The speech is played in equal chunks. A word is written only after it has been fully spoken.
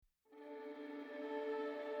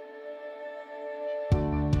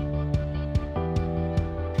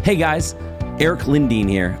Hey guys, Eric Lindeen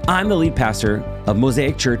here. I'm the lead pastor of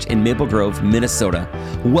Mosaic Church in Maple Grove, Minnesota.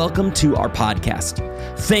 Welcome to our podcast.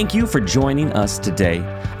 Thank you for joining us today.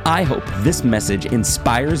 I hope this message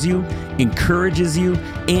inspires you, encourages you,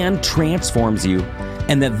 and transforms you,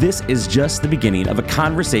 and that this is just the beginning of a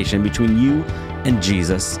conversation between you and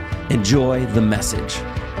Jesus. Enjoy the message.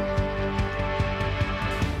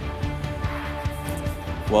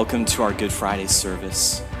 Welcome to our Good Friday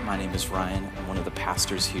service. My name is Ryan. I'm one of the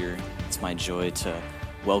pastors here. It's my joy to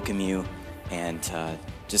welcome you and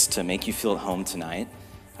just to make you feel at home tonight.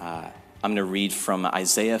 I'm going to read from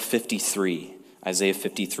Isaiah 53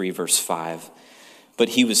 verse 5. But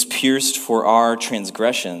he was pierced for our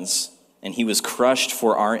transgressions, and he was crushed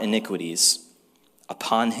for our iniquities.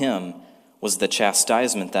 Upon him was the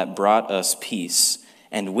chastisement that brought us peace,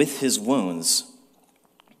 and with his wounds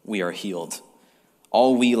we are healed.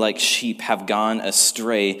 All we like sheep have gone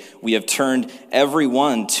astray. We have turned every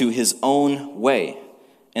one to his own way,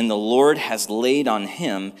 and the Lord has laid on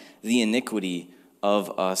him the iniquity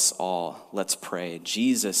of us all. Let's pray.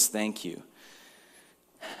 Jesus, thank you.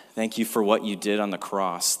 Thank you for what you did on the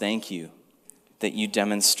cross. Thank you that you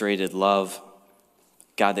demonstrated love.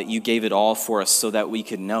 God, that you gave it all for us so that we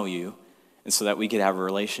could know you and so that we could have a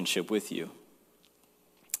relationship with you.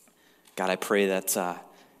 God, I pray that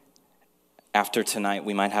after tonight,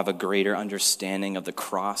 we might have a greater understanding of the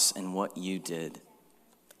cross and what you did.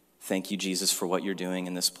 Thank you, Jesus, for what you're doing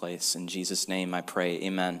in this place. In Jesus' name, I pray,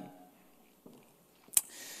 amen.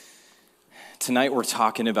 Tonight, we're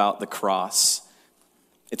talking about the cross.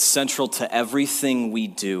 It's central to everything we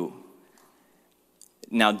do.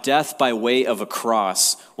 Now, death by way of a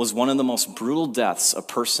cross was one of the most brutal deaths a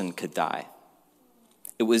person could die.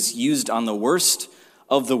 It was used on the worst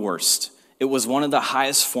of the worst. It was one of the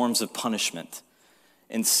highest forms of punishment.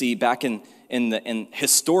 And see, back in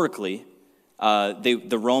historically,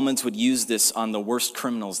 the Romans would use this on the worst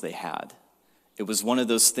criminals they had. It was one of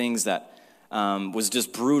those things that was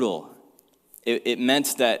just brutal. It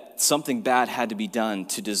meant that something bad had to be done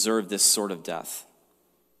to deserve this sort of death.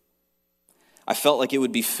 I felt like it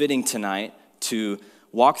would be fitting tonight to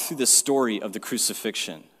walk through the story of the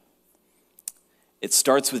crucifixion. It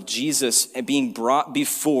starts with Jesus being brought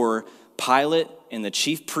before Pilate and the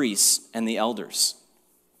chief priests and the elders.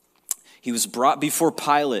 He was brought before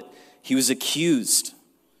Pilate. He was accused.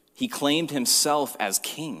 He claimed himself as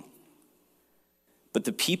king. But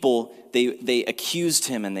the people, they accused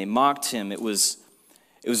him and they mocked him. It was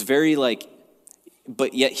very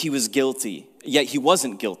but yet he was guilty. Yet he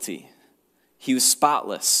wasn't guilty. He was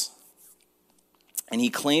spotless. And he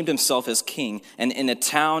claimed himself as king. And in a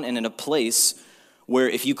town and in a place where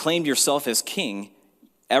if you claimed yourself as king,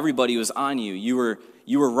 everybody was on you. You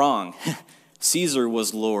were wrong. Caesar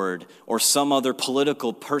was Lord, or some other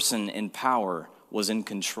political person in power was in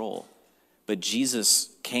control. But Jesus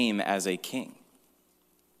came as a king.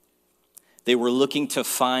 They were looking to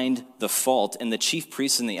find the fault, and the chief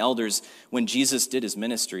priests and the elders, when Jesus did his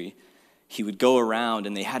ministry, he would go around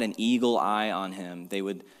and they had an eagle eye on him. They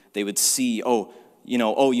would see,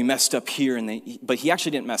 you messed up here, but he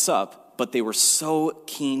actually didn't mess up, but they were so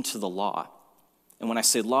keen to the law. And when I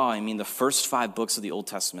say law, I mean the first 5 books of the Old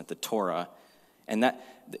Testament, the Torah. And that,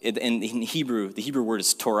 in Hebrew, the Hebrew word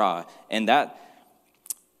is Torah. And that,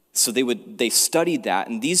 so they studied that.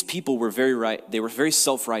 And these people were they were very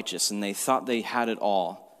self-righteous, and they thought they had it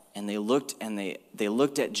all. And they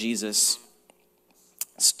looked at Jesus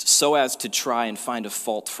so as to try and find a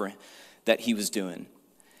fault for that he was doing.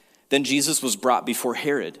 Then Jesus was brought before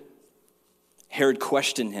Herod. Herod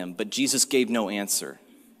questioned him, but Jesus gave no answer.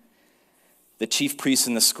 The chief priests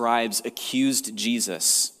and the scribes accused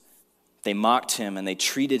Jesus. They mocked him and they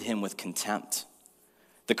treated him with contempt.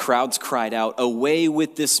 The crowds cried out, "Away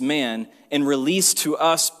with this man and release to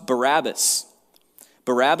us Barabbas."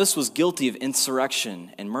 Barabbas was guilty of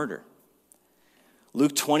insurrection and murder.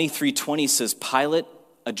 Luke 23:20 says, Pilate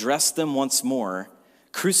addressed them once more,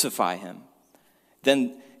 "Crucify him."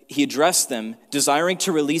 Then he addressed them, desiring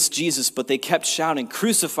to release Jesus, but they kept shouting,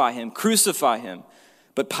 "Crucify him, crucify him."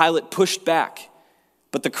 But Pilate pushed back.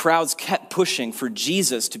 But the crowds kept pushing for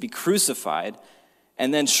Jesus to be crucified.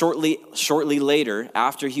 And then shortly later,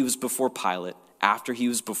 after he was before Pilate, after he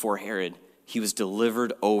was before Herod, he was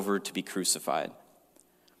delivered over to be crucified.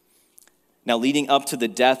 Now, leading up to the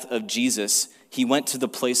death of Jesus, he went to the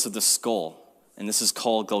place of the skull. And this is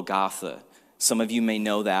called Golgotha. Some of you may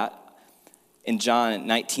know that. In John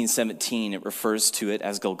 19:17, it refers to it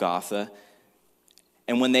as Golgotha.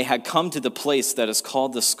 And when they had come to the place that is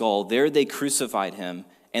called the skull, there they crucified him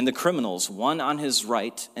and the criminals, one on his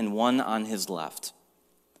right and one on his left.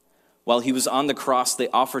 While he was on the cross, they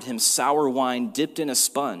offered him sour wine dipped in a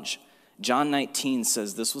sponge. John 19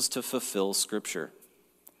 says this was to fulfill Scripture.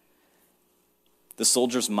 The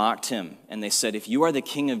soldiers mocked him, and they said, "If you are the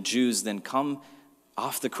King of Jews, then come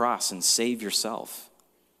off the cross and save yourself."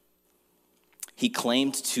 He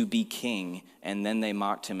claimed to be king, and then they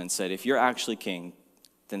mocked him and said, "If you're actually king,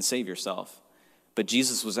 then save yourself." But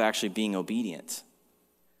Jesus was actually being obedient.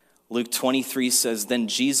 Luke 23 says, "Then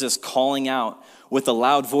Jesus, calling out with a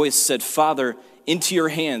loud voice, said, 'Father, into your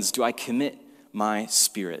hands do I commit my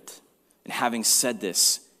spirit.' And having said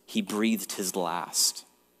this, he breathed his last."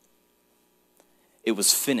 It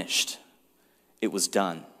was finished. It was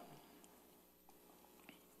done.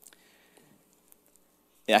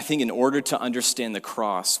 I think in order to understand the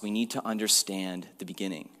cross, we need to understand the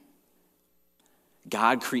beginning.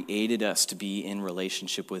 God created us to be in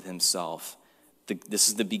relationship with himself. This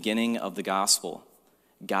is the beginning of the gospel.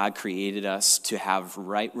 God created us to have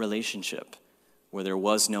right relationship where there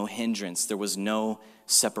was no hindrance, there was no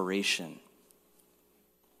separation.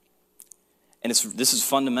 And this is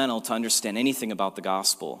fundamental to understand anything about the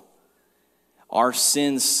gospel. Our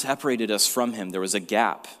sins separated us from him. There was a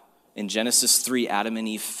gap. In Genesis 3, Adam and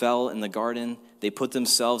Eve fell in the garden. They put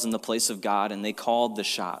themselves in the place of God, and they called the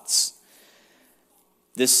shots.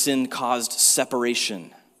 This sin caused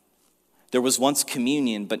separation. There was once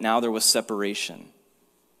communion, but now there was separation.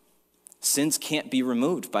 Sins can't be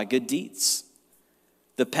removed by good deeds.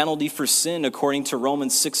 The penalty for sin, according to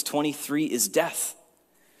Romans 6:23, is death.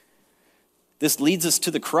 This leads us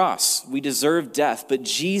to the cross. We deserve death, but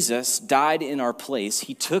Jesus died in our place.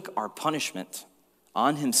 He took our punishment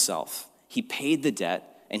on himself. He paid the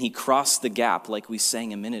debt, and he crossed the gap like we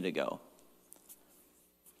sang a minute ago.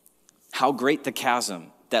 How great the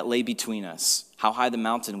chasm that lay between us. How high the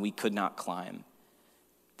mountain we could not climb.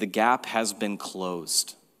 The gap has been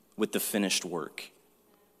closed with the finished work.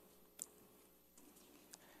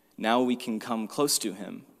 Now we can come close to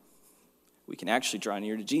him. We can actually draw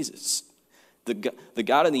near to Jesus. The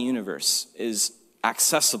God of the universe is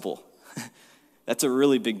accessible. That's a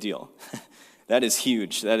really big deal. That is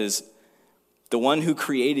huge. That is, the one who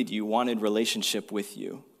created you wanted relationship with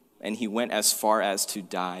you, and he went as far as to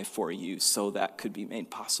die for you so that could be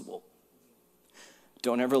made possible.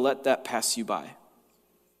 Don't ever let that pass you by.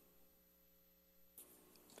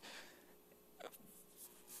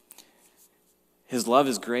 His love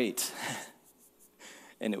is great,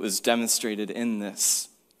 and it was demonstrated in this.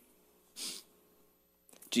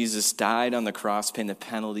 Jesus died on the cross, paying the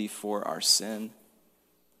penalty for our sin.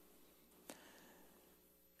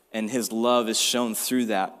 And his love is shown through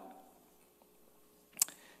that.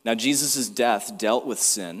 Now, Jesus' death dealt with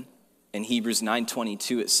sin. In Hebrews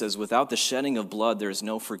 9:22, it says, "Without the shedding of blood, there is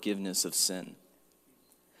no forgiveness of sin."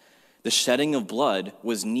 The shedding of blood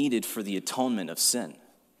was needed for the atonement of sin.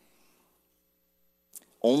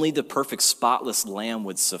 Only the perfect, spotless lamb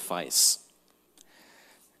would suffice.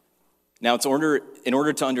 Now, in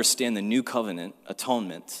order to understand the new covenant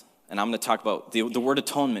atonement, and I'm going to talk about, the word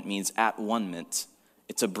atonement means at one-ment.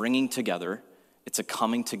 It's a bringing together. It's a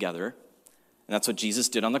coming together. And that's what Jesus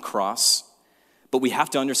did on the cross. But we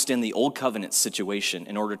have to understand the old covenant situation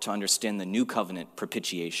in order to understand the new covenant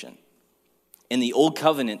propitiation. In the old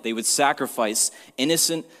covenant, they would sacrifice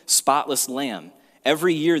innocent, spotless lamb.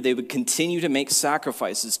 Every year, they would continue to make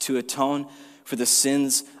sacrifices to atone for the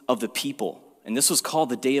sins of the people. And this was called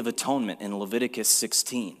the Day of Atonement in Leviticus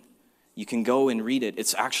 16. You can go and read it.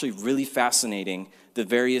 It's actually really fascinating, the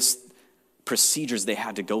various procedures they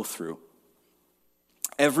had to go through.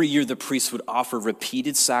 Every year, the priests would offer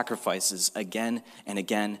repeated sacrifices again and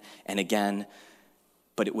again and again,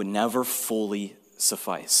 but it would never fully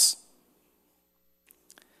suffice.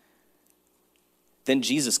 Then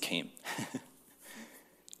Jesus came.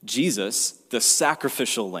 Jesus, the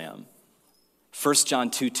sacrificial lamb. 1 John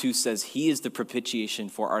 2:2 says he is the propitiation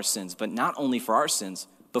for our sins, but not only for our sins,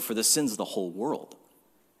 but for the sins of the whole world.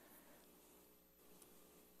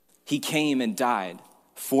 He came and died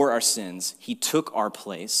for our sins. He took our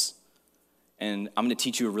place. And I'm going to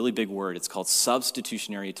teach you a really big word. It's called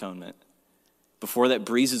substitutionary atonement. Before that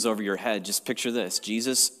breezes over your head, just picture this.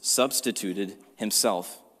 Jesus substituted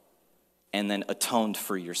himself and then atoned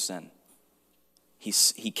for your sin.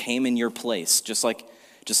 He came in your place, just like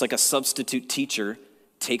a substitute teacher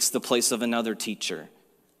takes the place of another teacher.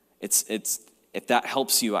 It's if that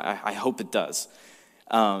helps you, I hope it does.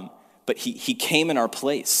 But he came in our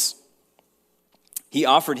place. He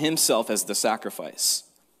offered himself as the sacrifice.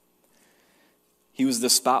 He was the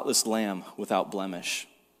spotless lamb without blemish.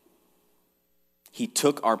 He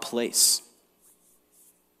took our place.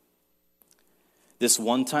 This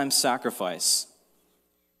one-time sacrifice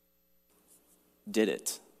did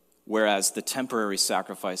it. whereas the temporary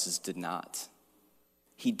sacrifices did not.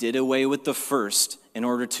 He did away with the first in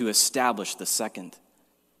order to establish the second.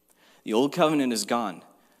 The old covenant is gone.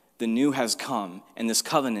 The new has come, and this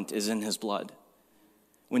covenant is in his blood.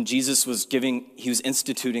 When Jesus was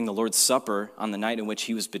instituting the Lord's Supper on the night in which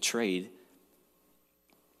he was betrayed,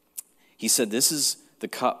 he said, "This is the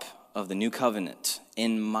cup of the new covenant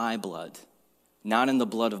in my blood, not in the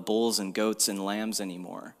blood of bulls and goats and lambs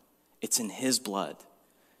anymore. It's in his blood,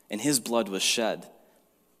 and his blood was shed."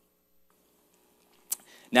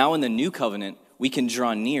 Now in the new covenant, we can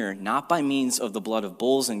draw near not by means of the blood of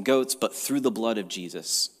bulls and goats, but through the blood of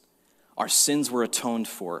Jesus. Our sins were atoned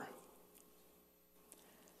for.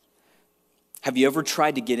 Have you ever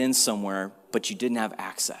tried to get in somewhere, but you didn't have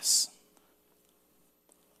access?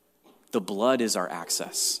 The blood is our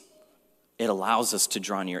access. It allows us to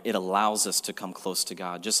draw near. It allows us to come close to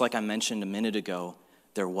God. Just like I mentioned a minute ago,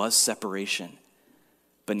 there was separation.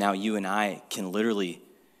 But now you and I can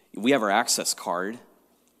we have our access card.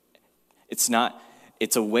 It's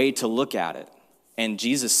a way to look at it. And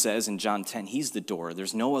Jesus says in John 10, he's the door.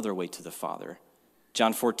 There's no other way to the Father.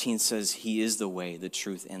 John 14 says he is the way, the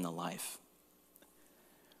truth, and the life.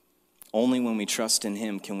 Only when we trust in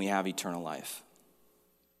him can we have eternal life.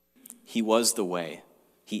 He was the way.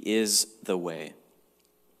 He is the way.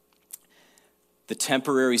 The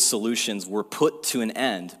temporary solutions were put to an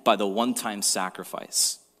end by the one-time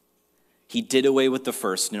sacrifice. He did away with the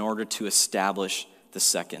first in order to establish the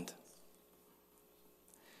second.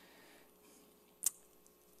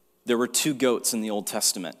 There were 2 goats in the Old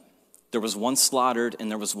Testament. There was one slaughtered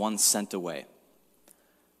and there was one sent away.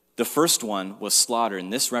 The first one was slaughtered,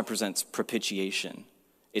 and this represents propitiation.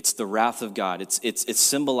 It's the wrath of God. It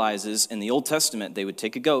symbolizes, in the Old Testament, they would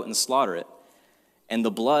take a goat and slaughter it, and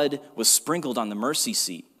the blood was sprinkled on the mercy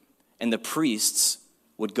seat, and the priests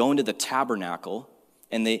would go into the tabernacle,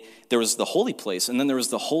 and there was the holy place, and then there was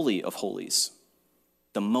the Holy of Holies,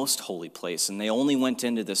 the most holy place, and they only went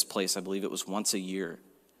into this place, I believe it was once a year.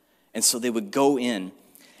 And so they would go in,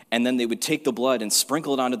 and then they would take the blood and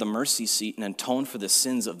sprinkle it onto the mercy seat and atone for the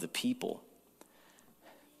sins of the people.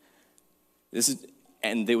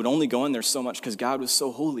 And they would only go in there so much because God was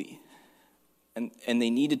so holy. And they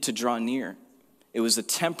needed to draw near. It was a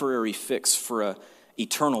temporary fix for an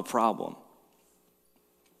eternal problem.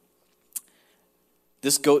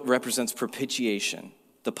 This goat represents propitiation.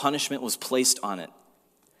 The punishment was placed on it.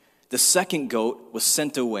 The second goat was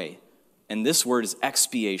sent away. And this word is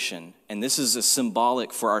expiation, and this is a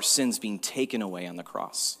symbolic for our sins being taken away on the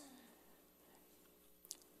cross.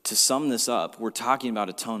 To sum this up, we're talking about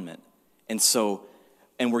atonement.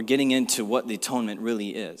 And we're getting into what the atonement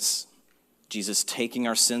really is. Jesus taking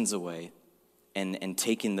our sins away and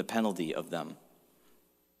taking the penalty of them.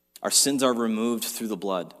 Our sins are removed through the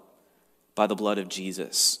blood, by the blood of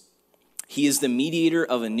Jesus. He is the mediator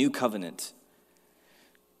of a new covenant.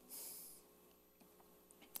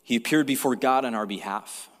 He appeared before God on our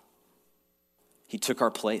behalf. He took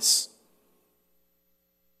our place.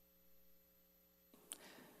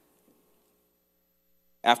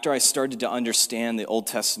 After I started to understand the Old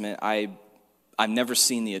Testament, I've never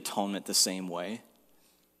seen the atonement the same way.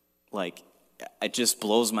 Like, it just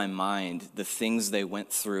blows my mind, the things they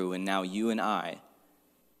went through, and now you and I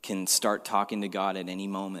can start talking to God at any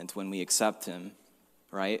moment when we accept him,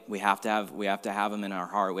 right? We have to have him in our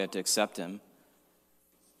heart. We have to accept him.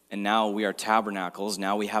 And now we are tabernacles.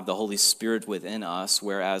 Now we have the Holy Spirit within us,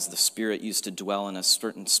 whereas the Spirit used to dwell in a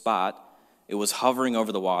certain spot. It was hovering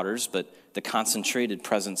over the waters, but the concentrated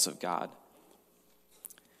presence of God.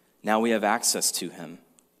 Now we have access to him.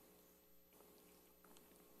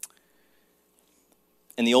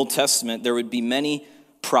 In the Old Testament, there would be many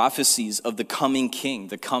prophecies of the coming king,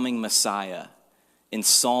 the coming Messiah. In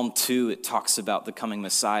Psalm 2, it talks about the coming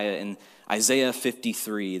Messiah. In Isaiah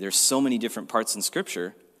 53, there's so many different parts in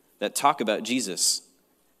Scripture that talk about Jesus.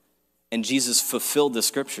 And Jesus fulfilled the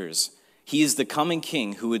Scriptures. He is the coming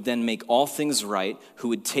king who would then make all things right, who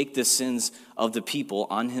would take the sins of the people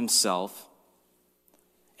on himself.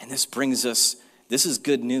 And this is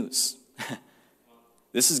good news.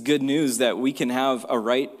 This is good news that we can have a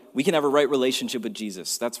right relationship with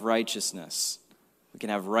Jesus. That's righteousness. We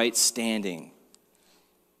can have right standing.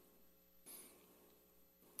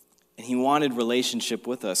 And he wanted relationship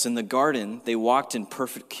with us. In the garden, they walked in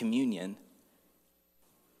perfect communion.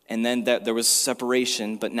 And then there was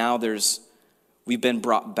separation, but now we've been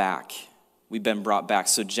brought back. We've been brought back.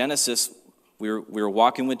 So Genesis, we were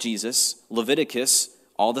walking with Jesus. Leviticus,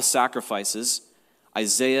 all the sacrifices.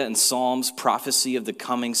 Isaiah and Psalms, prophecy of the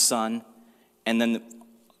coming Son. And then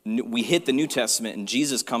we hit the New Testament, and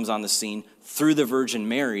Jesus comes on the scene through the Virgin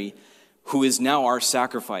Mary. who is now our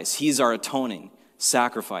sacrifice. He's our atoning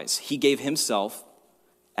sacrifice. He gave himself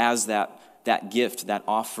as that gift, that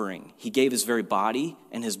offering. He gave his very body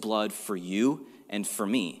and his blood for you and for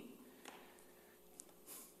me.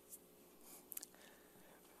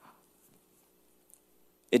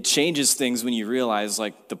 It changes things when you realize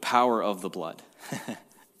like the power of the blood,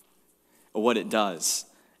 what it does,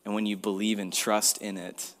 and when you believe and trust in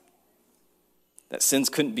it. That sins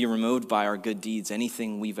couldn't be removed by our good deeds,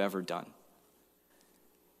 anything we've ever done.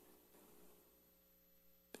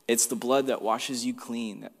 It's the blood that washes you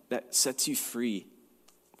clean, that sets you free.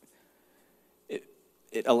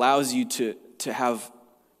 It allows you to have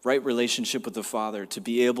right relationship with the Father, to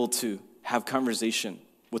be able to have conversation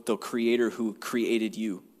with the Creator who created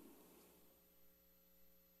you.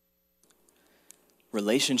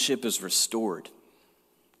 Relationship is restored.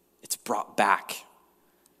 It's brought back.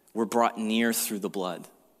 We're brought near through the blood.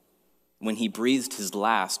 When he breathed his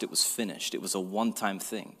last, it was finished. It was a one-time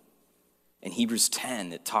thing. In Hebrews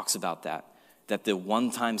 10, it talks about that the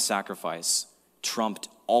one-time sacrifice trumped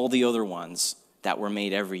all the other ones that were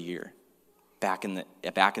made every year back in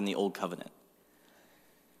the old covenant.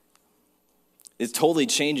 It totally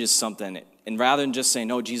changes something. And rather than just saying,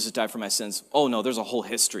 no, Jesus died for my sins, oh no, there's a whole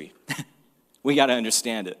history. We got to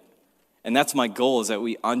understand it. And that's my goal, is that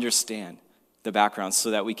we understand the background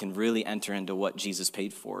so that we can really enter into what Jesus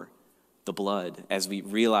paid for, the blood, as we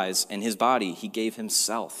realize in his body, he gave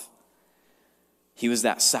himself. He was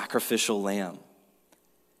that sacrificial lamb.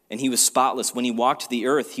 And he was spotless. When he walked the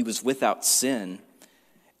earth, he was without sin.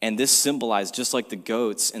 And this symbolized, just like the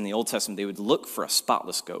goats in the Old Testament, they would look for a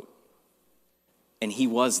spotless goat. And he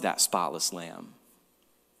was that spotless lamb.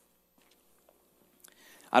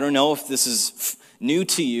 I don't know if this is new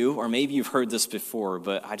to you, or maybe you've heard this before,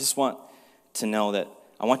 but I just want you to know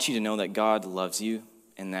that God loves you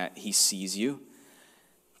and that he sees you.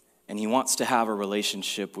 And he wants to have a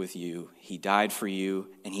relationship with you. He died for you,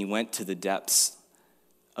 and he went to the depths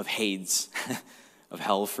of Hades, of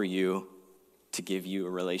hell for you, to give you a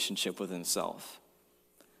relationship with himself.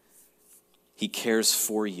 He cares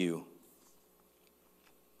for you.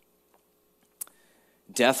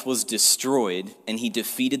 Death was destroyed, and he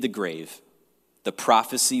defeated the grave. The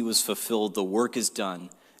prophecy was fulfilled. The work is done.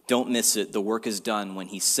 Don't miss it. The work is done when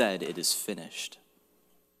he said it is finished.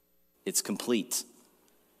 It's complete.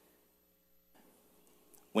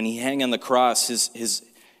 When he hung on the cross,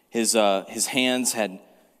 his hands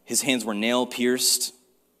were nail pierced,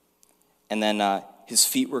 and then his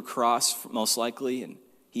feet were crossed, most likely, and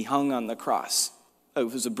he hung on the cross.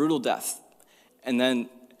 It was a brutal death. And then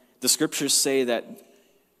the scriptures say that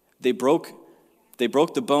they broke the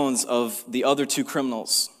bones of the other two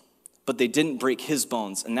criminals, but they didn't break his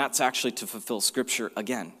bones, and that's actually to fulfill scripture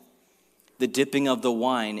again. The dipping of the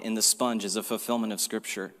wine in the sponge is a fulfillment of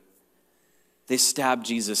scripture. They stabbed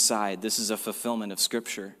Jesus' side. This is a fulfillment of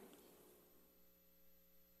scripture.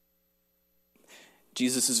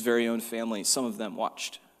 Jesus' very own family, some of them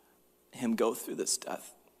watched him go through this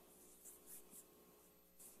death.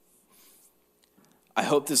 I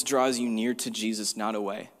hope this draws you near to Jesus, not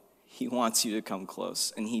away. He wants you to come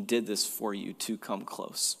close, and he did this for you to come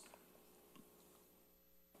close.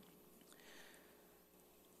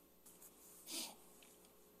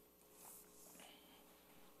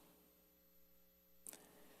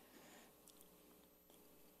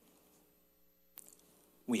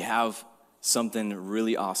 We have something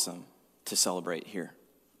really awesome to celebrate here.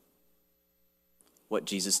 What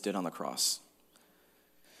Jesus did on the cross.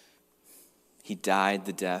 He died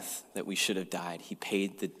the death that we should have died. He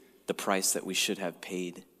paid the price that we should have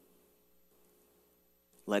paid.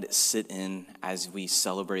 Let it sit in as we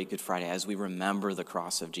celebrate Good Friday, as we remember the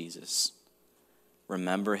cross of Jesus.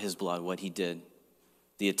 Remember his blood, what he did,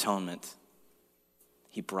 the atonement.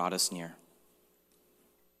 He brought us near.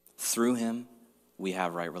 Through him, we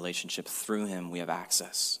have right relationship. Through him, we have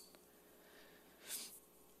access.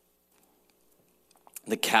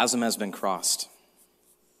 The chasm has been crossed.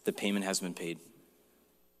 The payment has been paid.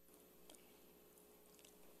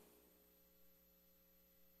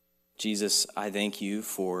 Jesus, I thank you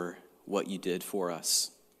for what you did for us.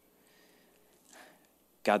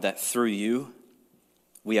 God, that through you,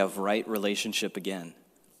 we have right relationship again.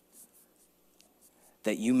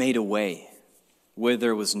 That you made a way where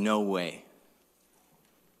there was no way.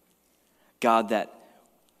 God, that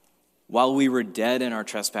while we were dead in our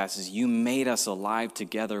trespasses, you made us alive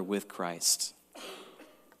together with Christ.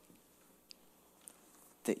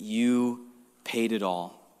 That you paid it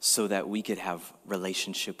all so that we could have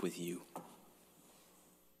relationship with you.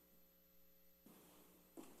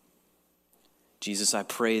 Jesus, I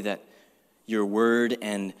pray that your word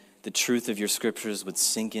and the truth of your scriptures would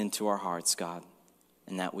sink into our hearts, God,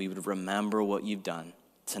 and that we would remember what you've done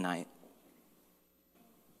tonight,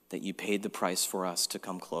 that you paid the price for us to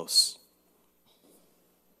come close.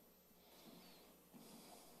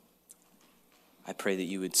 I pray that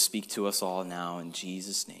you would speak to us all now in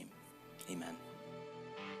Jesus' name. Amen.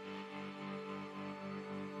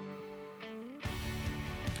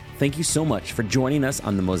 Thank you so much for joining us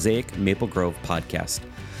on the Mosaic Maple Grove podcast.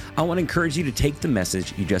 I want to encourage you to take the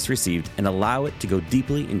message you just received and allow it to go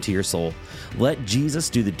deeply into your soul. Let Jesus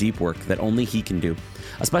do the deep work that only he can do.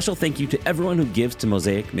 A special thank you to everyone who gives to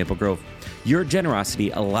Mosaic Maple Grove. Your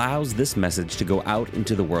generosity allows this message to go out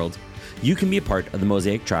into the world. You can be a part of the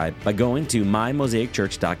Mosaic tribe by going to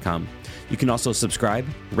mymosaicchurch.com. You can also subscribe,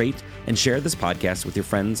 rate, and share this podcast with your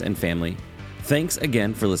friends and family. Thanks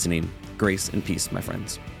again for listening. Grace and peace, my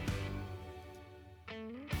friends.